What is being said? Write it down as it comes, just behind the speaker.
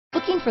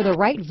Looking for the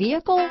right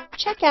vehicle?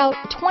 Check out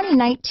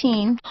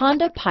 2019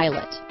 Honda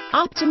Pilot.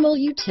 Optimal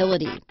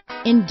utility,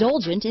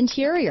 indulgent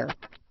interior,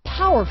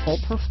 powerful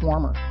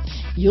performer.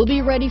 You'll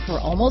be ready for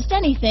almost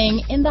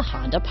anything in the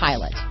Honda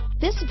Pilot.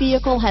 This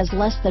vehicle has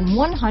less than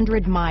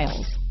 100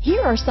 miles.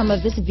 Here are some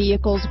of this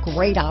vehicle's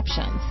great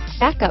options: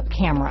 backup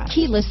camera,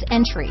 keyless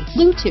entry,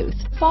 Bluetooth,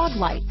 fog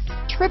lights,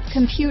 trip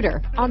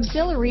computer,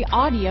 auxiliary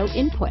audio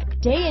input,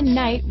 day and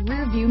night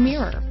rear view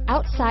mirror,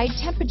 outside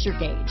temperature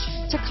gauge,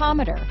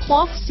 tachometer,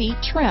 cloth seat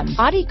trim,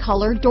 body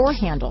color door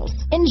handles,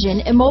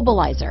 engine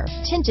immobilizer,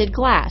 tinted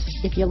glass.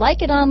 If you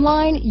like it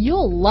online,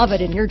 you'll love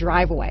it in your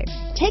driveway.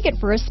 Take it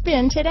for a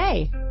spin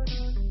today.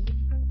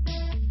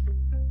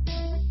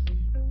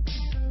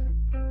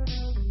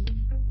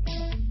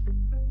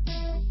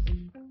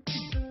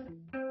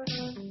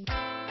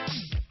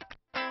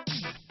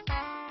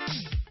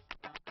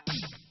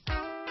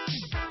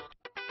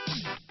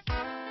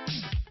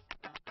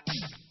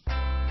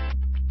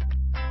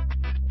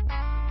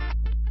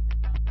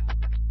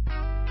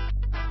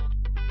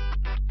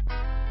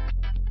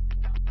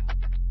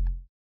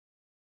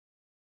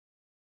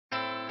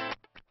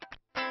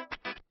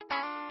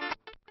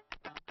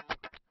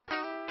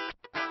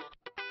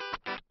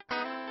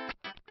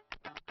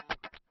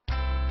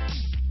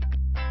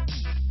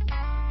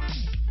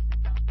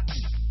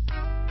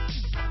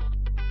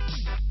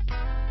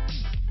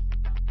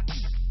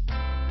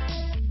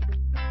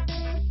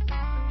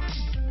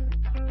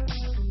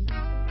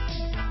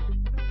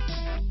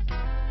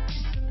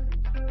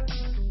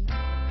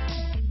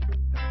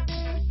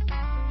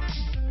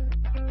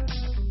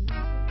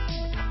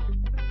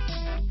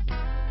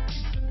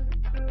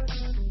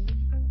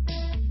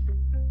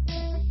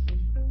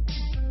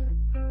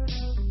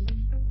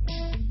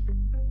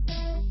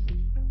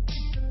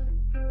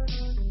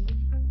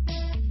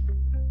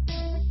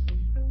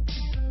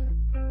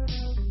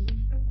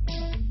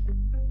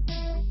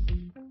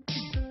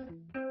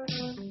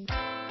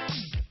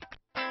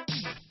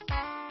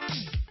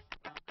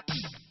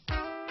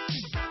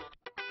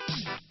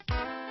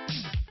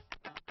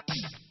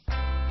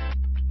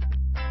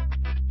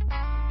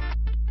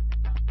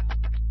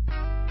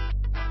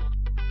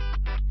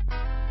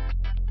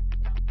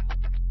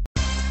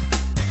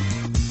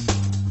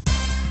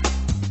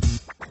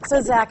 So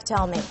Zach,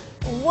 tell me,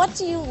 what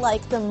do you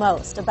like the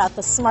most about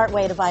the smart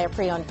way to buy a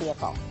pre-owned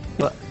vehicle?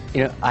 Well,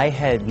 you know, I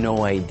had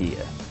no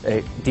idea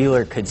a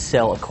dealer could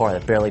sell a car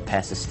that barely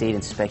passed a state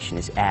inspection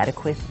as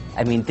adequate.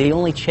 I mean, they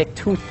only check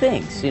two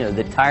things. You know,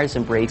 the tires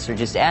and brakes are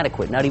just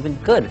adequate, not even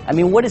good. I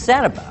mean, what is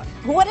that about?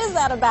 What is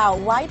that about?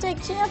 Why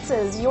take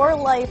chances? Your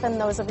life and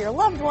those of your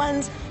loved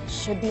ones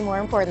should be more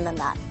important than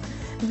that.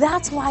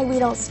 That's why we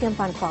don't skimp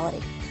on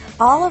quality.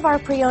 All of our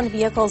pre-owned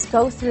vehicles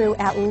go through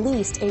at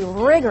least a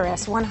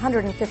rigorous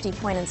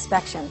 150-point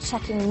inspection,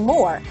 checking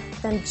more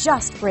than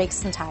just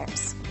brakes and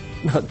tires.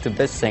 The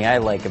best thing I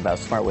like about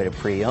Smart Way to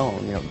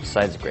Pre-Own, you know,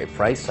 besides the great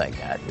price I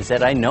got, is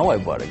that I know I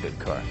bought a good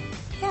car.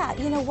 Yeah,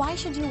 you know, why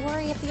should you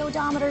worry if the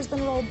odometer's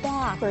been rolled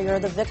back, or you're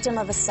the victim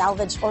of a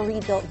salvaged or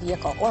rebuilt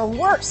vehicle, or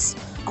worse,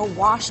 a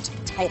washed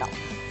title?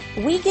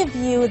 We give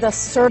you the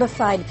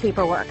certified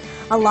paperwork,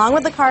 along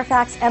with the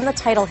Carfax and the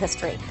title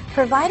history,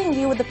 providing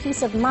you with the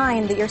peace of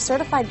mind that your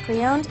certified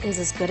pre-owned is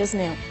as good as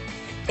new.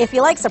 If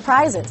you like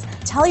surprises,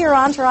 tell your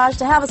entourage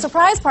to have a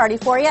surprise party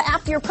for you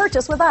after your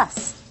purchase with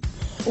us.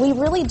 We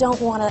really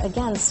don't want to,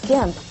 again,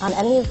 skimp on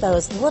any of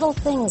those little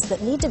things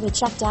that need to be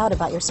checked out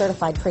about your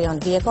certified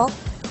pre-owned vehicle.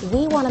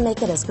 We want to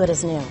make it as good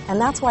as new, and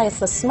that's why it's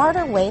the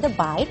smarter way to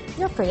buy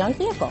your pre-owned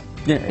vehicle.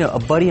 You know, a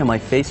buddy on my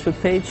Facebook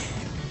page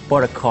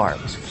bought a car,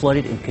 was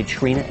flooded in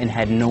Katrina, and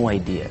had no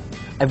idea.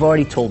 I've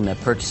already told him that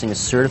purchasing a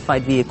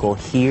certified vehicle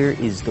here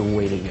is the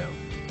way to go.